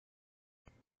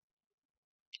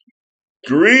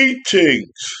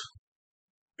Greetings,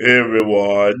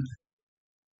 everyone.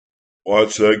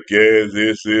 Once again,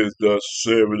 this is the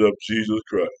servant of Jesus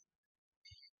Christ.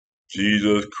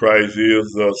 Jesus Christ is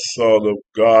the Son of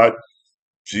God.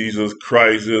 Jesus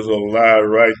Christ is alive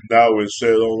right now and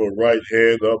set on the right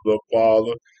hand of the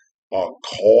Father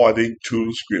according to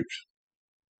the Scripture.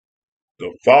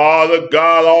 The Father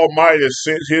God Almighty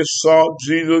sent His Son,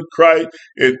 Jesus Christ,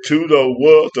 into the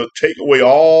world to take away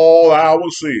all our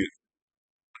sins.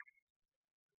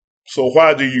 So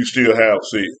why do you still have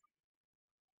sin?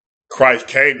 Christ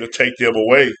came to take them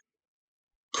away.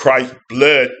 Christ's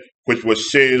blood, which was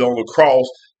shed on the cross,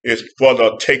 is for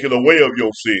the taking away of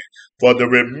your sin, for the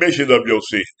remission of your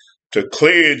sin, to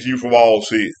cleanse you from all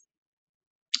sin.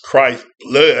 Christ's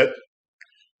blood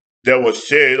that was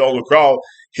shed on the cross,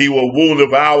 He was wounded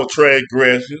for our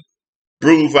transgression,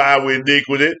 bruised for our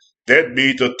iniquity. That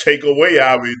means to take away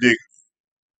our iniquity.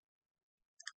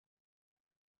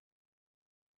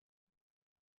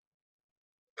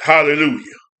 Hallelujah.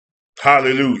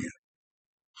 Hallelujah.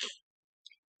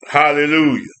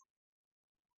 Hallelujah.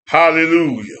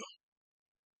 Hallelujah.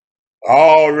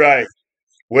 All right.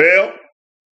 Well,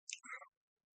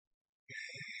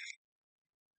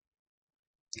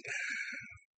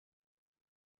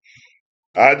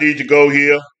 I need to go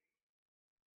here.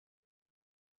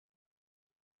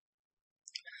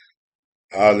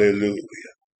 Hallelujah.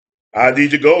 I need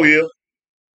to go here.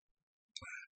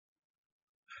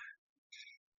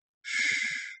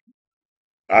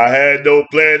 I had no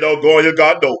plan on going to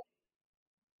God, no.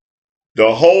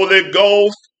 The Holy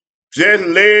Ghost just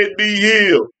led me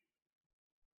here.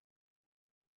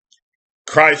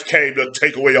 Christ came to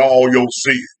take away all your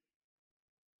sin.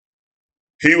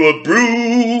 He was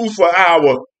bruised for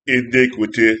our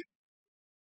iniquity,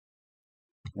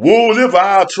 wounded for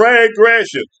our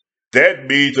transgression. That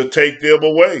means to take them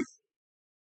away.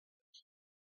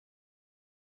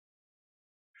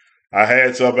 I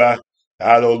had some,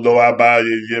 I don't know about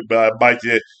it yet, but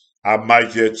I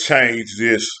might just change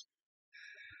this.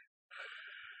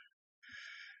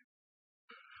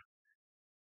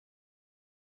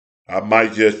 I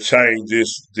might just change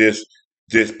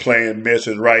this plain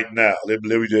message right now. Let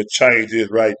me just change this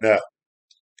right now.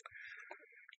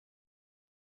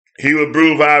 He will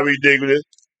prove our iniquity,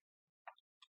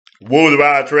 wounded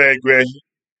by our transgression.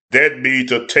 That means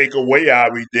to take away our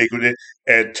iniquity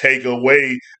and take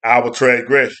away our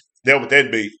transgression. That's what that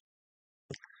means.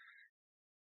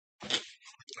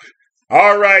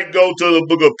 All right, go to the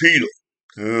book of Peter.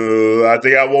 I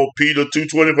think I want Peter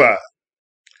 2:25.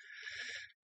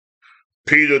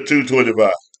 Peter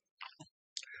 2:25.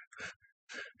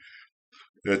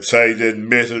 To change that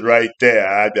message right there.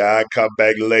 I come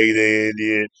back later and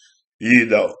then, you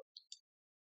know,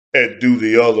 and do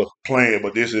the other plan.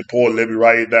 But this is important. Let me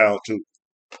write it down too.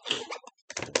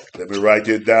 Let me write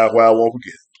this down where I won't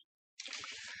forget.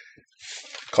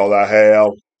 Because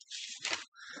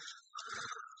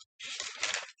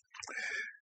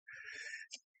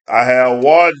I have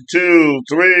 1, 2,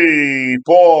 3,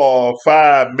 4,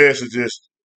 5 messages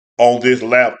on this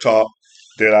laptop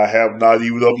that I have not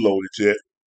even uploaded yet.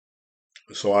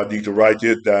 So I need to write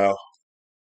this down.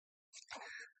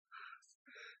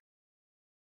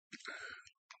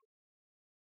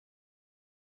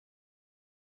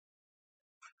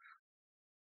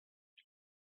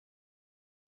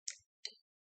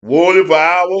 Wounded for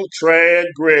our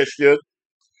transgression.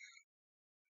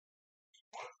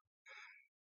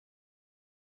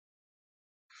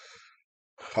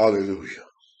 Hallelujah.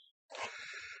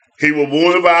 He was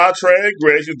wounded for our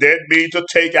transgression. That means to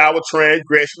take our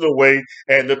transgression away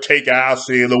and to take our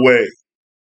sin away.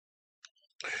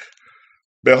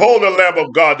 Behold the Lamb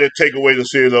of God that take away the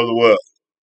sin of the world.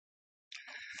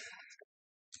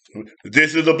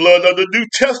 This is the blood of the New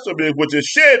Testament, which is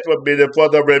shed for many for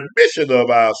the remission of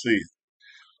our sins.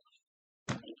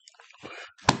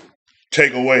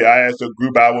 Take away. I asked a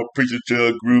group, I was preaching to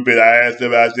a group, and I asked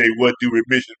them, I say, what do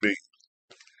remission mean?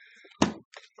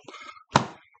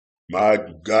 My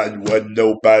God, wasn't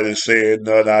nobody saying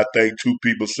nothing. I think 2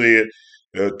 people said,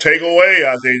 take away.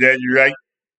 I say, that you right.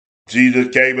 Jesus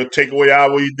came to take away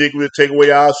our iniquity, take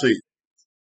away our sin.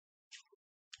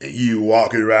 And you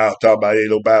walking around talking about ain't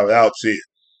nobody without sin.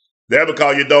 That's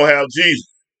because you don't have Jesus.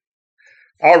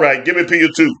 All right, give me Peter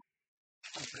 2.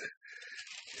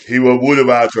 He was wounded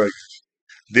by our transgressions.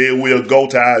 Then we'll go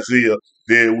to Isaiah.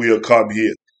 Then we'll come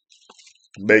here.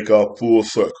 Make a full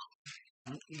circle.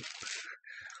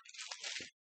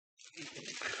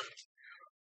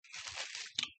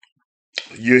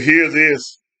 You hear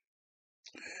this?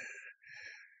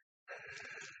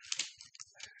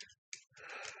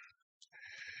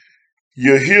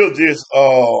 You hear this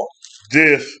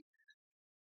This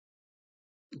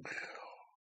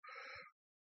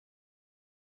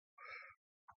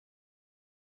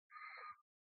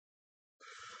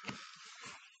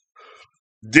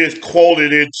this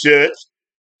quoted in church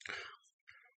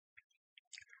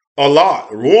a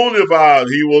lot. Wounded by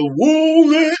he was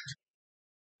wounded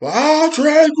for our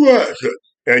transgression.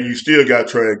 And you still got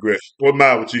transgression. What's the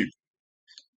matter with you?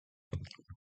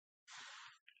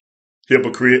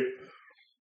 Hypocrite.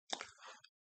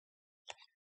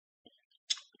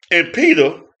 In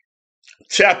Peter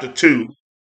chapter 2,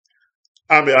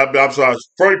 I'm sorry,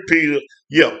 First Peter,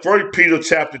 First Peter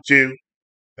chapter 2,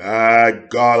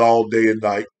 God all day and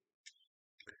night.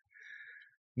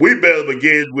 We better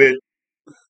begin with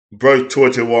verse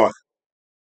 21.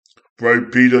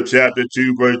 First Peter chapter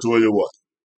 2, verse 21.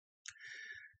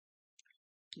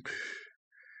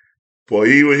 For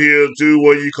even here too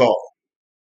what you call,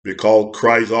 because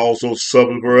Christ also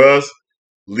suffered for us,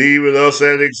 leaving us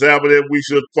an example that we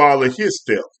should follow his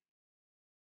steps.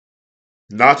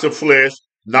 Not the flesh,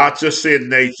 not the sin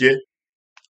nature,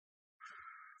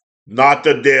 not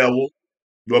the devil,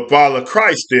 but follow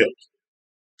Christ's steps,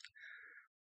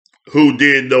 who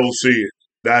did no sin.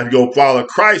 Now, if you go follow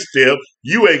Christ's steps,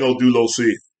 you ain't gonna do no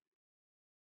sin.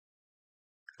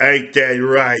 Ain't that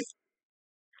right?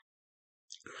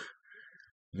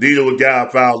 Neither was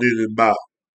God found in his mouth.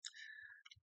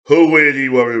 Who when he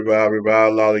was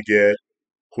reviled, lot again.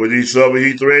 When he suffered,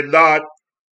 he threatened not,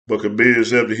 but committed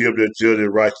himself to him that judged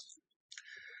righteous.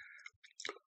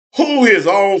 Who his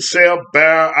own self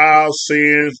bare our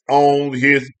sins on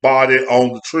his body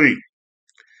on the tree,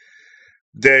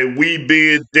 that we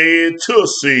being dead to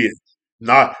sin,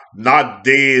 not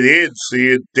dead in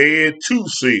sin, dead to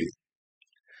sin.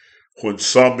 When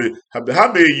somebody,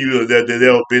 how many of you that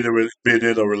ever been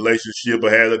in a relationship or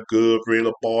had a girlfriend,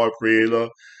 a boyfriend, a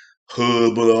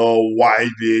husband, or a wife,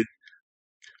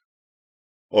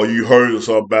 or you heard of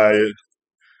somebody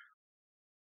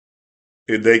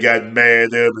and they got mad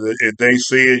at them and they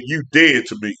said, "You dead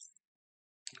to me."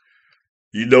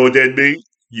 You know what that means?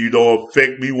 You don't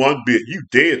affect me one bit. You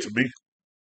dead to me.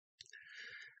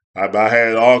 I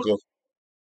had an uncle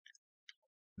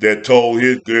that told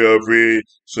his girlfriend,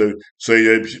 say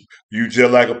that you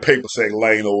just like a paper sack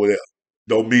laying over there.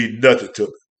 Don't mean nothing to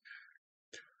me.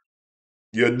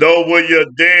 You know when you're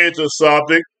dead to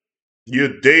something,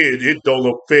 you're dead. It don't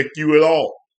affect you at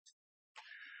all.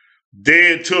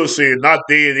 Dead to sin, not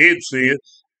dead in sin.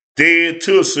 Dead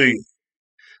to sin.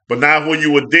 But now when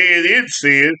you were dead in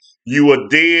sin, you were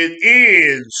dead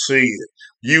in sin.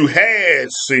 You had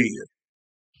sin.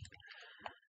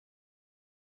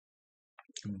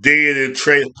 Dead in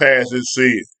trespass and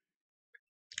sin.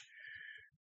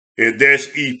 And that's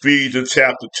Ephesians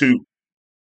chapter 2.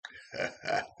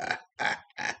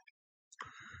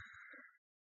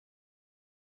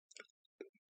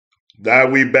 Now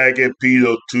we back at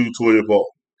Peter 2:24.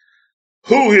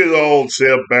 Who his own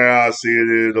self bare our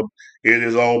sin in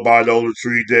his own body on the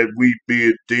tree, that we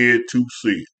being dead to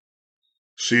sin.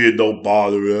 Sin don't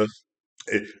bother us.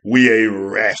 We ain't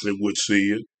wrestling with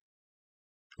sin.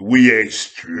 We ain't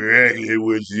struggling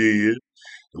with sin.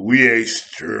 We ain't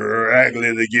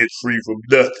struggling to get free from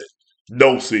nothing.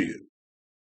 No sin.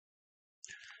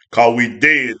 Cause we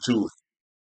dead to it.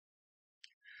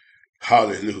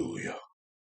 Hallelujah.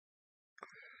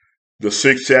 The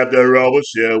 6th chapter of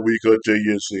Romans, we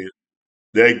continue in sin.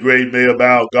 That great man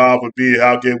about God forbid,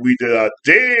 how can we that are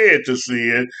dead to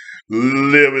sin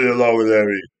live any longer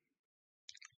therein?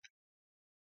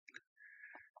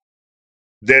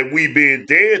 That we being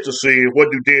dead to sin,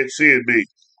 what do dead sin mean?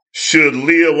 Should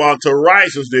live unto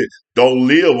righteousness. Don't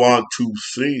live unto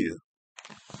sin.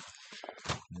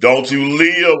 Don't you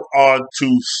live unto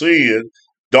sin.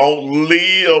 Don't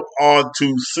live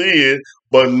unto sin,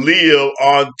 but live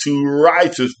unto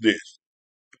righteousness.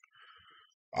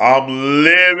 I'm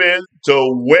living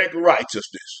to work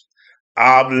righteousness.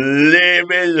 I'm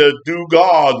living to do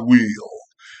God's will.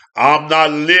 I'm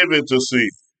not living to sin.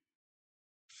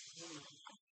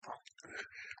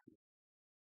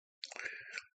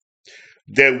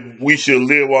 That we should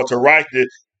live unto righteousness,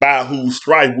 by whose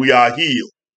stripe we are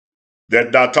healed.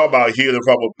 That not talking about healing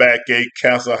from a backache,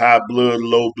 cancer, high blood,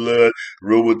 low blood,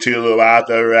 rheumatism,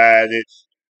 arthritis.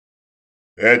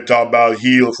 That talking about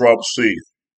healed from sin.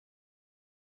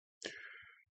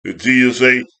 Did Jesus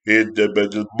say in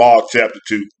Mark chapter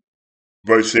 2,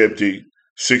 verse 17,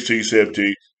 16,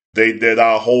 17, they that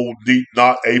are whole need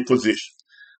not a physician,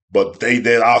 but they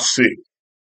that are sick.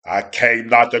 I came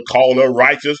not to call the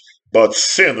righteous, but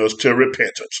sinners to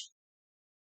repentance.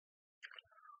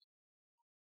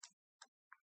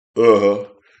 Uh-huh.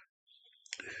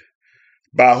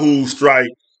 By whose stripe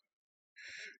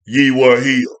ye were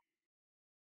healed.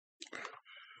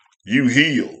 You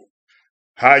healed.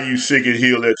 How you sick and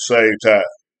healed at the same time?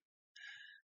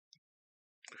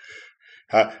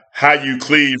 How you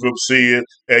clean from sin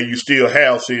and you still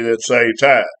have sin at the same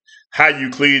time? How you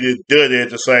clean and dirty at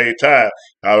the same time?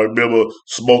 I remember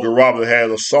Smokey Robinson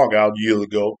had a song out years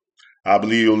ago. I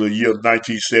believe it was the year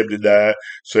 1979.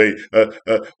 Say,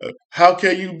 how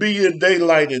can you be in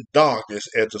daylight and darkness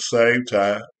at the same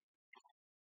time?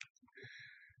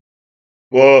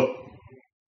 Well,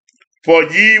 for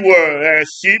ye were as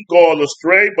sheep gone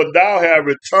astray, but now have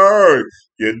returned.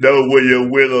 You know when you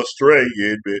went astray,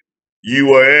 you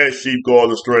were as sheep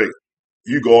gone astray.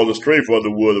 You gone astray from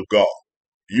the word of God.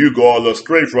 You gone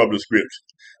astray from the scriptures.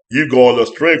 You gone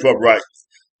astray from righteousness.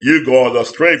 You gone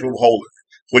astray from holiness.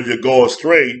 When you go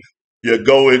astray, you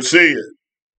go in sin.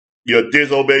 You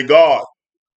disobey God.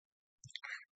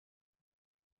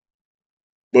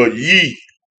 But ye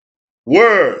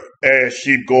were as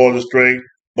sheep going astray,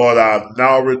 but are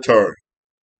now returned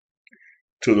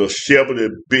to the shepherd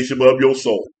and bishop of your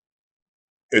soul.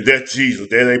 And that's Jesus.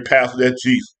 That ain't pastor, that's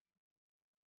Jesus.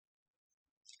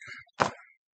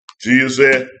 Jesus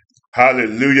said,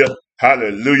 hallelujah,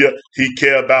 hallelujah. He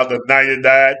cared about the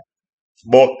 99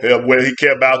 more when he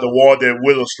cared about the one that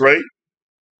went astray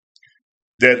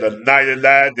than the 99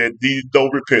 that needed no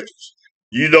repentance.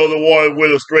 You know the one that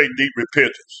went astray need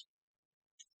repentance.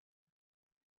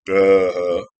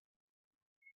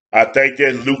 I think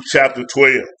that's Luke chapter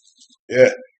 12.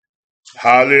 Yeah.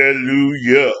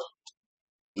 Hallelujah.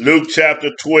 Luke chapter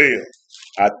 12.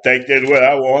 I think that's what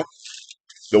I want.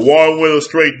 The one went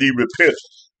astray need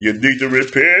repentance. You need to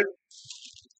repent.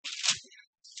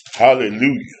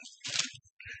 Hallelujah.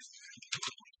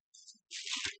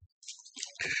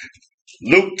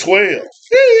 Luke 12.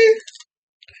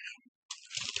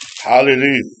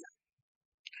 Hallelujah.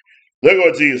 Look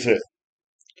what Jesus said.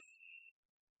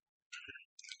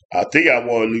 I think I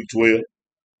want Luke 12.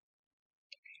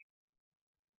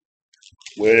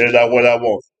 Where is that what I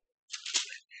want?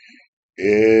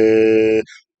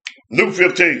 Luke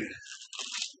 15.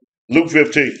 Luke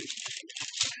 15.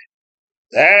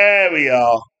 There we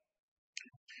are.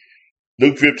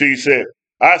 Luke 15 said,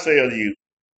 I say unto you,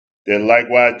 that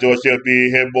likewise joy shall be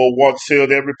in him more one sinner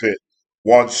than repent.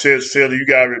 One sinner, you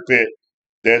gotta repent.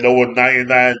 There's over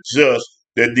 99 just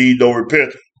that need no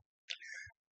repentance.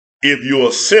 If you're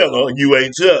a sinner, you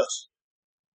ain't just.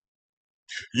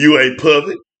 You ain't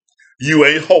perfect. You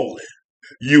ain't holy.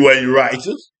 You ain't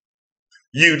righteous.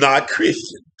 You not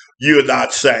Christian. You're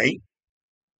not saint.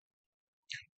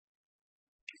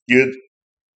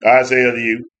 I say unto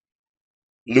you,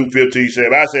 Luke 15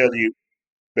 said, I say unto you,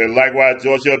 that likewise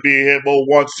joy shall be in him more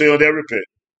one sinner than repent.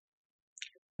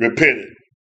 Repented.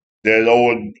 There's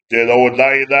over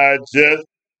 99 just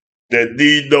that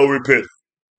need no repentance.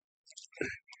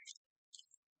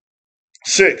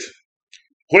 6.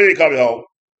 When he coming home,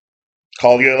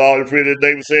 calling in all the friends of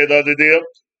David, said unto them,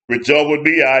 rejoice with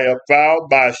me, I have found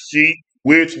my sheep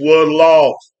which were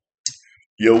lost.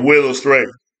 You went astray.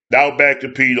 Now back to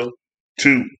Peter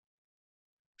 2:24.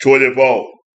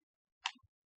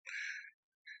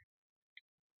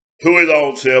 Who his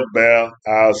own self bear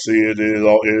our sin in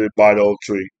his body on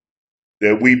tree.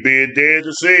 That we being dead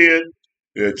to sin,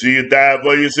 that Jesus died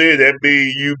for your sin, that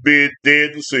means you being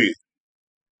dead to sin.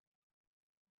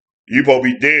 You supposed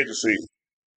to be dead to sin.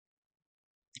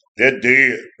 They're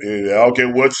dead. I don't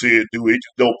care what sin do, it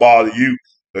just don't bother you.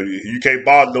 You can't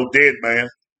bother no dead man.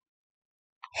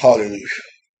 Hallelujah.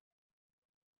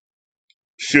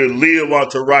 Should live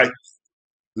unto righteousness.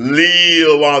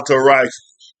 Live unto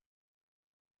righteousness.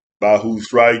 By whose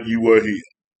stripes you were healed.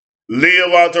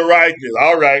 Live unto righteousness.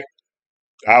 All right.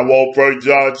 I want 1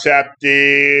 John chapter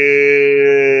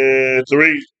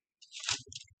 3.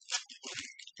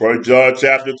 1 John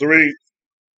chapter 3.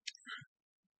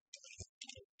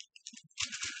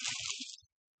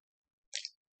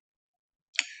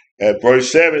 At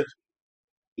verse 7.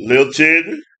 Little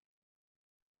children,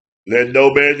 let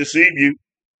no man deceive you.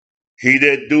 He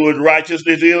that doeth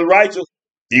righteousness is righteous,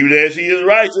 even as he is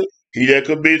righteous. He that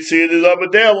commits sin is of the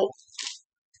devil.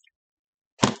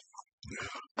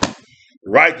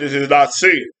 Righteousness is not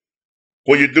sin.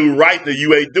 When you do righteousness,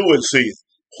 you ain't doing sin.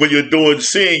 When you're doing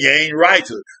sin, you ain't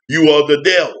righteous. You are the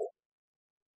devil.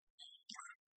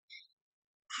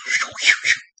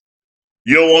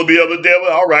 You don't want to be of the devil?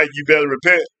 All right, you better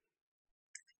repent.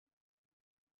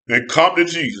 And come to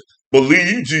Jesus.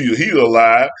 Believe Jesus. He's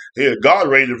alive. Yeah, God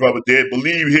raised him from the dead.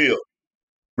 Believe him.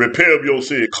 Repent of your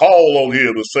sin. Call on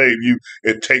him to save you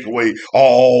and take away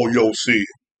all your sin.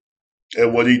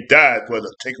 And when he died for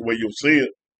to take away your sin.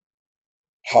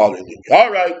 Hallelujah.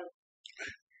 All right.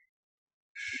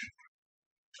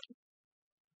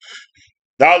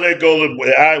 Now let's go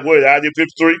to Isaiah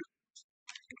 53.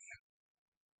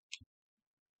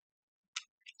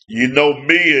 You know,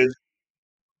 men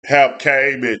have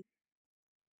came in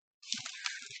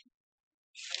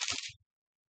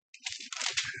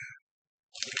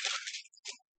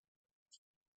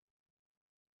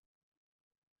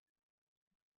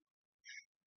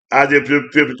Isaiah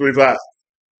 53 5.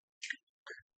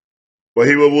 But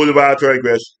he will wound by our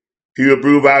transgression. He will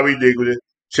bruise our iniquity.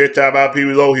 Chastise our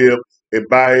people on him, and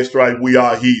by his stripes we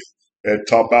are healed. And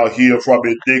talk about healed from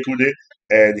iniquity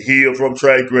and healed from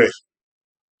transgression.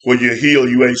 When you heal,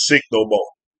 you ain't sick no more.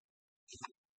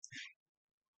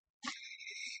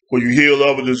 When you heal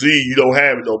of a disease, you don't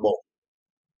have it no more.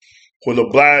 When the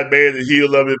blind man is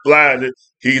healed of his blindness,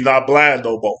 he's not blind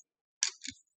no more.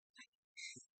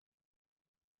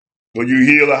 When you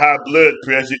heal a high blood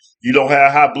pressure, you don't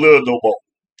have high blood no more.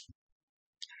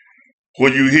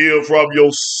 When you heal from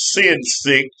your sin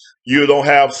sick, you don't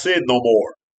have sin no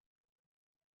more.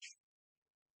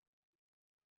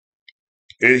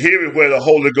 And here is where the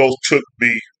Holy Ghost took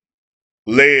me,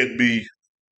 led me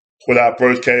when I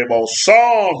first came on.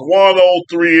 Psalms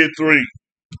 103 and 3.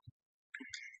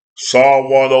 Psalm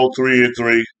 103 and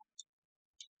 3.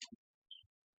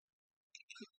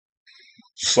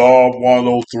 Psalm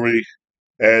 103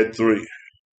 and 3.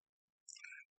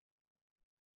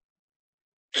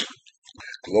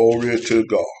 Glory to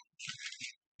God.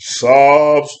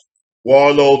 Psalms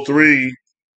 103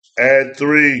 and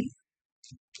 3.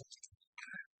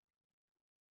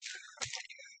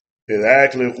 Is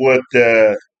actually what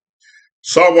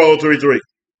Psalm 103 3.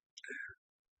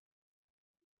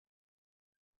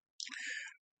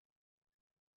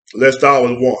 Let's start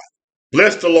with 1.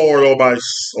 Bless the Lord, O my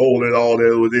soul, and all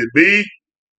that is within me.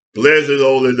 Bless his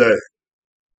holy name.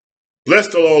 Bless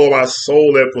the Lord, O my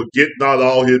soul, and forget not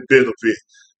all his benefits.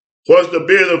 What's the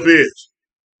benefits?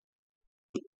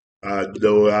 I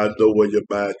know where your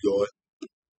mind going.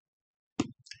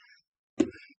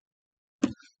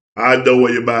 I know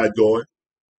where your mind going.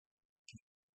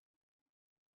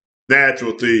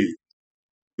 Natural things.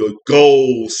 Your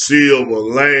gold, silver,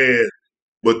 land,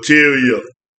 material.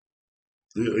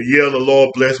 Yeah, the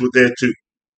Lord bless with that too.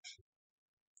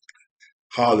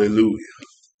 Hallelujah.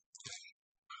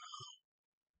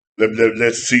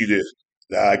 Let's see this.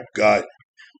 God.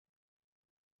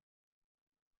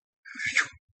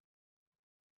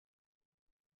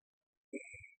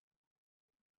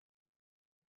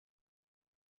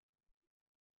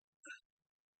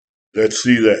 Let's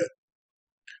see that.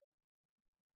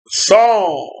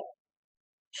 Psalm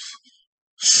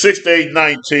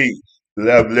 68:19.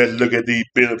 Let's look at these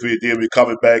benefits. Then we're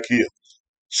coming back here.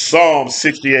 Psalm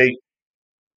 68:19.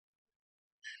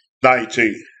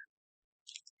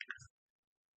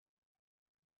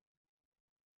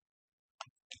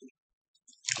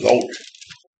 Glory.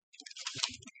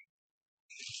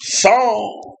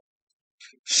 Psalm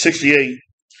 68:19.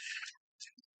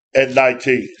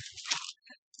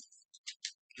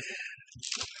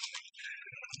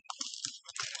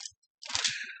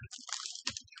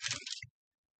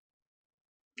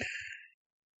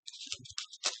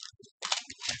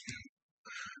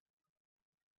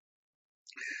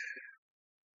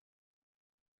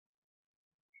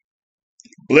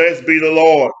 Blessed be the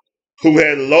Lord who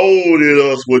had loaded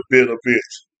us with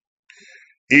benefits,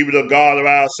 even the God of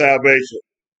our salvation.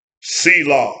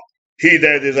 Selah, he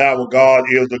that is our God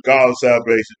is the God of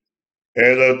salvation.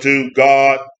 And unto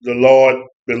God the Lord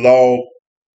belong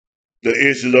the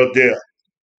issues of death.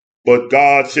 But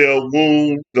God shall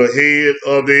wound the head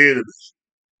of the enemies,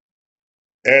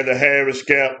 and the hairy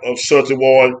scalp of such a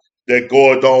one that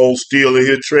goeth on still in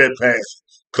his trespass.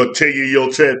 Continue your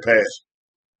trespass.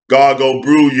 God gonna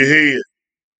bruise your head.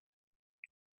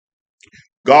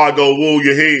 God gonna wound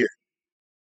your head.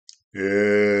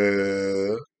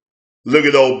 Yeah. Look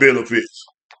at those benefits.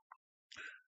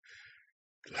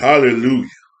 Hallelujah.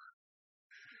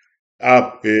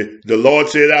 The Lord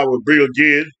said, I will bring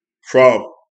again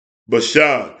from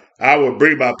Bashan. I will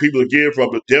bring my people again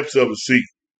from the depths of the sea,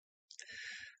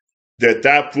 that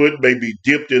thy foot may be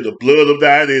dipped in the blood of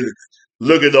thine enemies.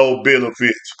 Look at those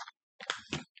benefits.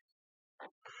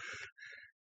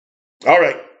 All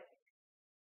right.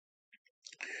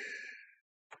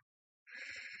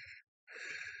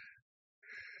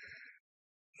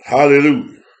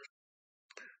 Hallelujah.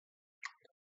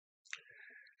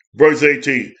 Verse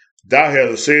 18. Thou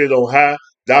hast ascended on high,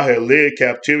 thou hast led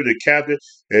captivity captive,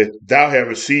 and thou hast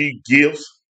received gifts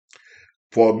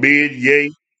for men,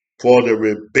 yea, for the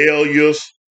rebellious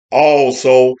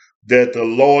also, that the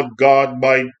Lord God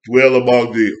might dwell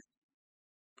among them.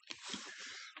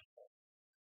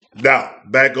 Now,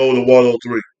 back over to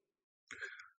 103.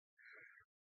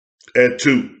 And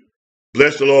 2,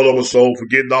 bless the Lord of my soul,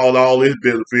 forgetting all his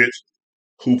benefits,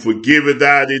 who forgiveth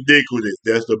thine iniquity.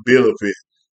 That's the benefit.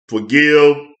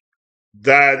 Forgive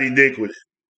thine iniquity.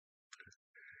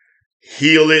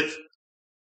 Healeth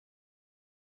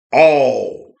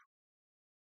all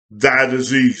thy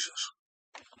diseases.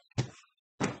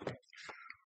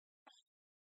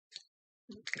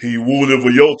 He wounded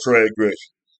for your transgression,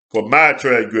 for my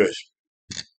transgression.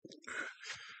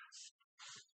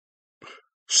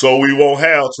 So we won't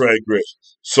have transgression.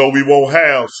 So we won't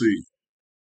have sin.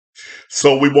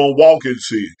 So we won't walk in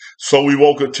sin. So we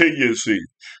won't continue in sin.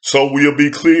 So we'll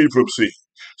be clean from sin.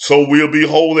 So we'll be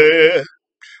holy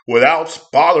without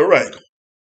spot or wrinkle.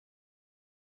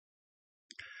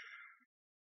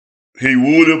 He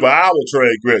wounded for our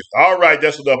transgression. All right,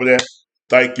 that's enough of that.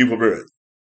 Thank you for hearing.